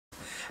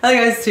Hi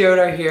guys,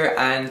 TeRabbits here,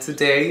 and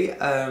today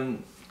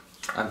I'm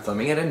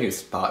filming at a new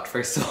spot.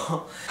 First of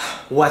all,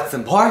 what's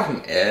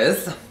important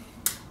is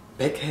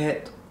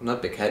BTS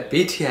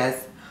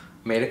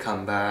made a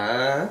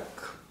comeback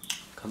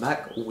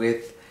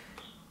with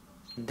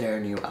their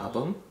new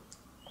album.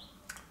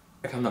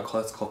 If I'm not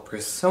close, it's called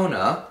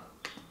Persona.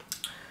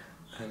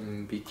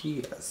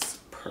 BTS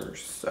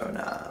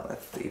Persona.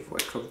 Let's see if we're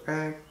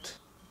correct.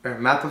 Or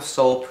Map of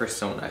Soul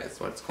Persona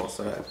is what it's called.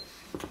 So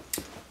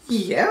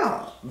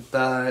yeah,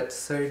 but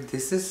so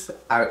this is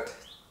out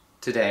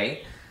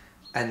today,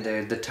 and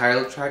the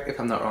title track, if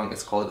I'm not wrong,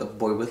 is called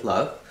Boy With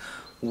Luv,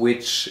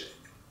 which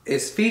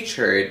is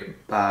featured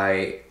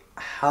by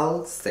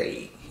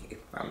Halsey, if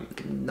I'm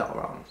not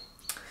wrong.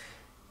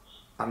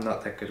 I'm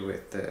not that good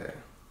with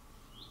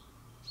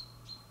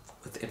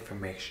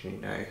information, you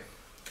know.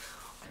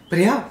 But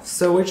yeah,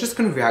 so we're just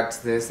gonna react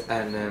to this,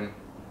 and I'm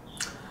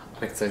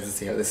excited to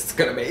see how this is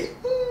gonna be.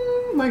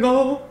 Oh my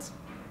god.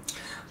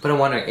 But I'm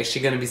wondering, is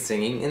she gonna be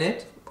singing in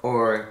it?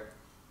 Or...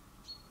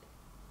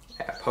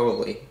 yeah,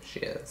 probably she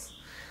is.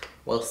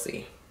 We'll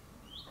see.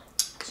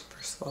 So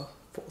first of all,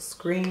 full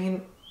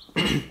screen.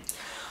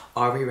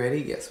 Are we ready?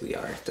 Yes, we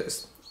are.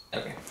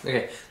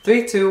 Okay.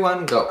 3, 2,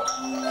 1, go.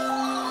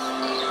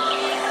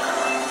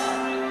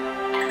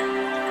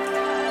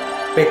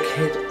 Big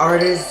hit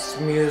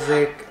artist,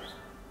 music,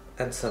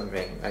 and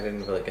something. I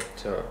didn't really get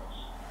to...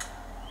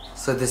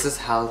 So this is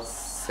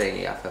Halsey.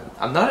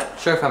 I'm not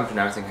sure if I'm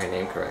pronouncing her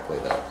name correctly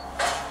though.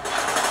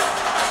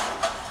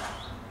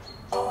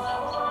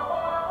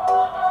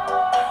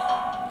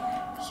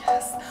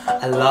 Yes,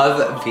 I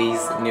love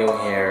these new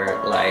hair,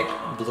 like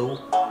blue.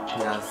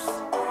 Yes.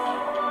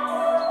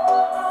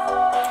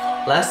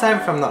 Last time,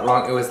 if I'm not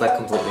wrong, it was like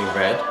completely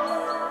red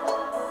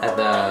at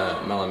the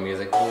Mellow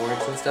Music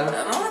Awards and stuff.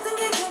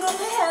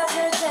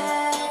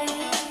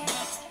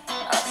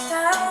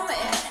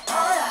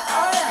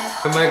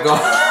 Oh my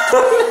god.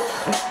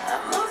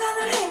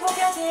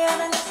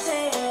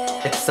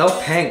 It's so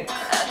pink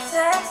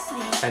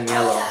and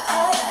yellow.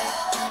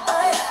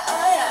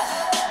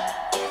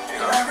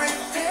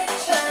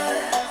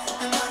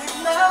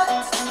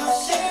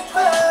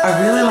 I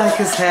really like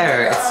his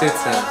hair, it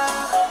suits him.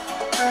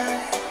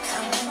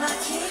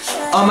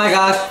 Oh my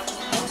god.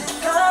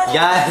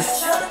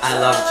 Yes, I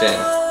love Jin.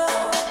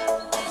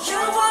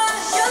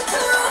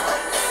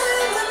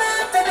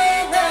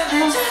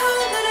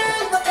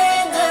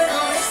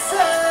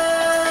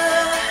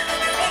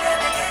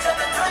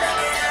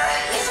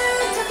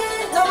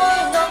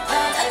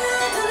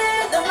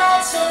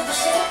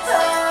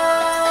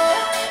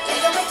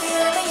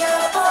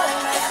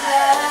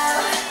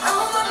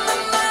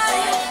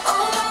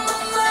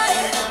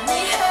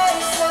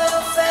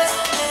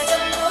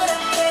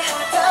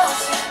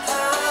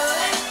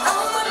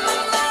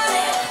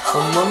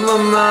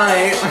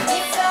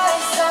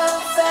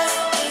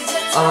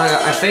 Oh my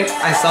god, I think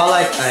I saw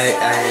like a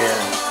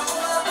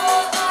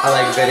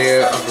like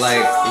video of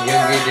like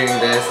Yoongi doing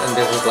this, and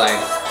this was like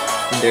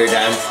their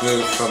dance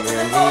move from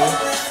Yoongi.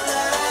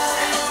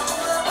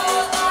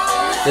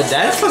 The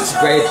dance looks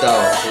great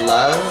though.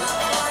 Love.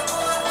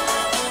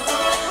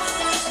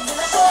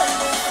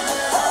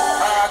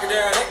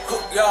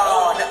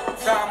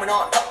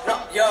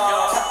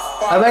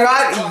 Oh my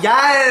god,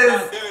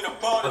 yes!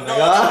 Oh my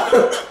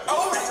god.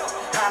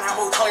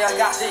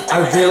 I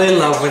really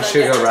love when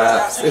Suga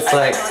raps. It's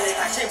like,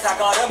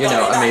 you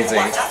know, amazing.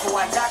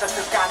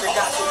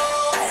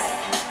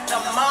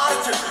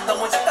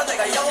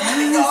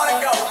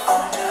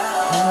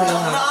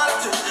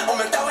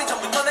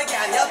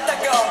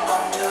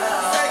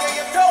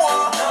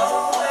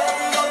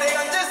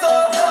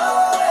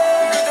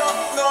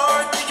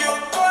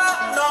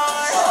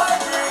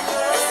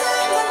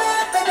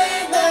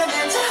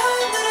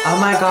 Oh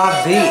my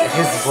god,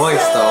 his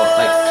voice though,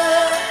 like,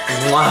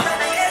 mwah.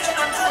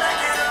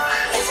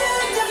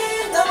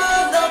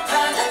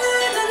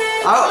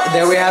 Oh,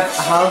 there we have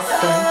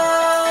Halsey.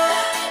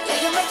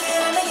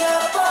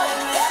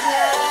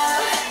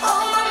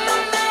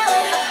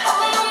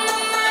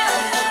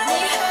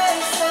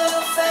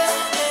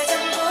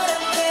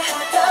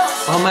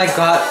 Oh my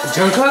god,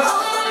 Jungkook?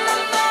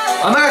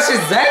 Oh my god,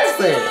 she's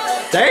dancing!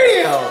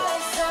 Damn!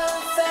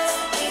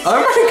 Oh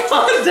my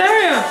god,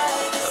 damn!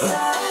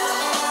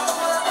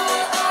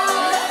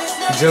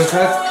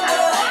 Jungkook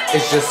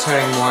is just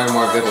turning more and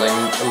more good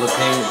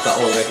looking the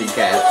older he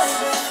gets.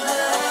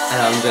 And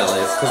I'm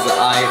jealous because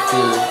I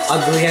feel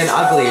ugly and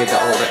ugly the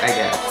older I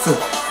get.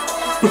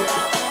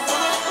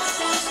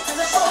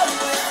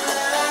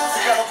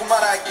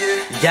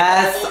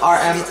 Yes,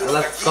 RM,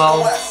 let's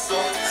go.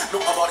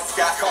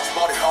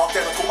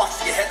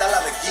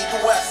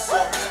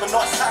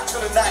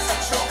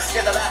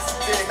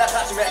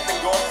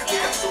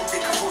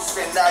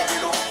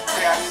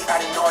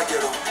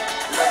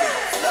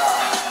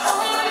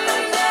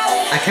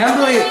 I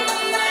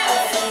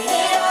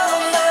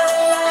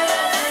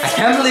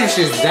can't believe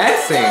she's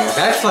dancing.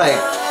 That's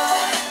like,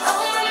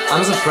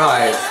 I'm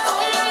surprised.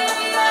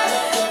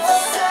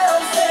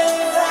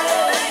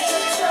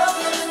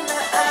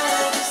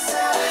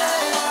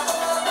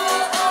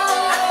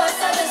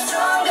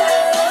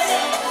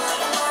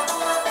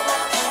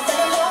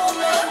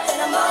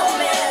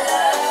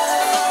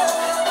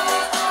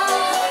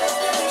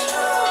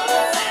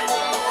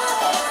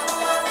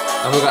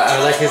 Oh my god,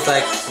 I like his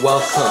like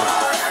welcome.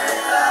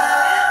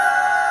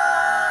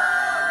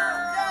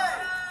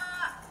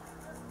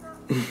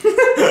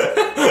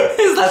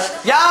 He's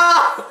like,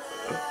 yeah!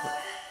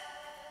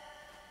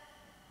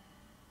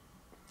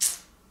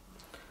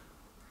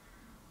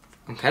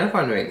 I'm kind of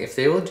wondering if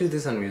they will do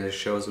this on music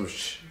shows,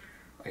 which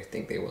I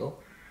think they will.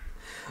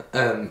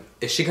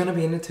 Is she gonna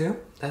be in it too?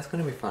 That's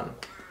gonna be fun.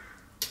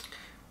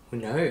 Who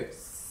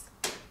knows?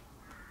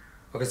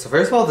 Okay, so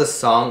first of all, the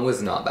song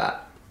was not bad.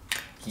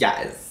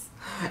 Yes.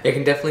 You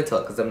can definitely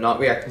tell because I'm not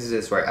reacting to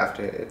this right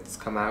after it's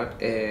come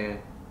out. I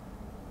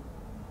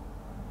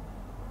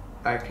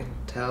can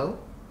tell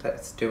that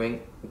it's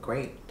doing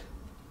great.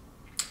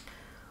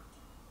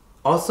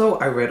 Also,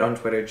 I read on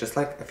Twitter just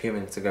like a few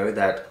minutes ago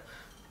that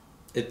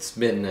it's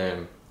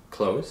been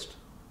closed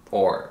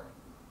or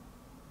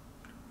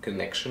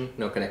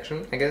no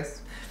connection, I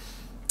guess.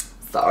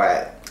 It's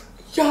alright.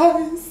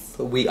 Yes!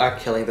 We are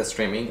killing the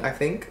streaming, I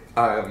think.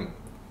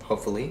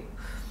 Hopefully.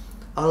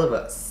 All of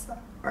us.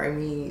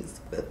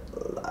 Armies with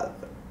love.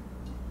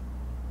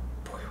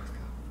 Boy with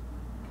love.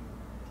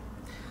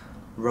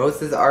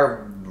 Roses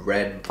are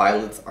red,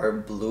 violets are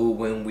blue.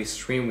 When we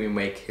stream, we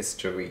make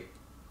history.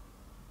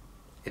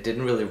 It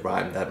didn't really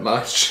rhyme that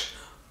much,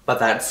 but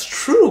that's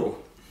true.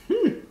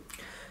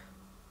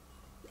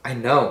 I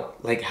know,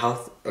 like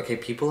okay,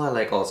 people are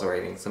like also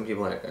writing, some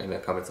people in the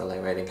comments are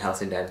like writing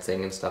Halsey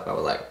dancing and stuff. I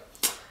was like,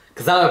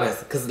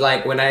 cause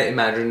like when I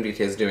imagined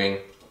BTS doing,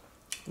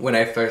 when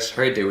I first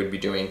heard they would be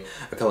doing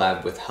a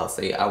collab with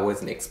Halsey, I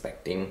wasn't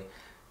expecting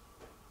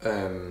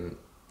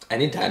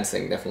any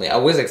dancing, definitely. I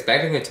was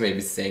expecting her to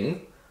maybe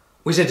sing,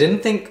 which I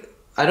don't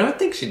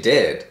think she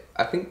did.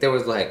 I think there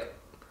was like,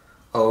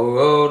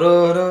 oh,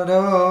 do, do,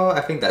 do.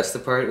 I think that's the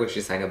part where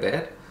she sang a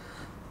bit.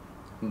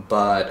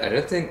 But I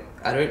don't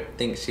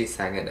think she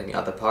sang at any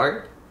other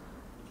part.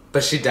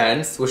 But she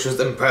danced, which was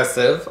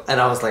impressive,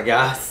 and I was like,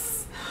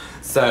 yes.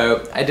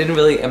 So I didn't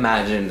really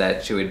imagine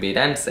that she would be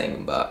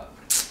dancing, but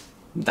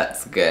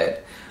that's good.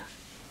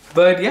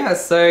 But yeah,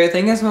 so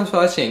thank you so much for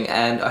watching,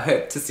 and I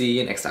hope to see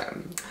you next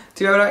time.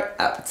 TeRabbits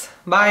out.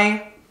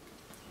 Bye!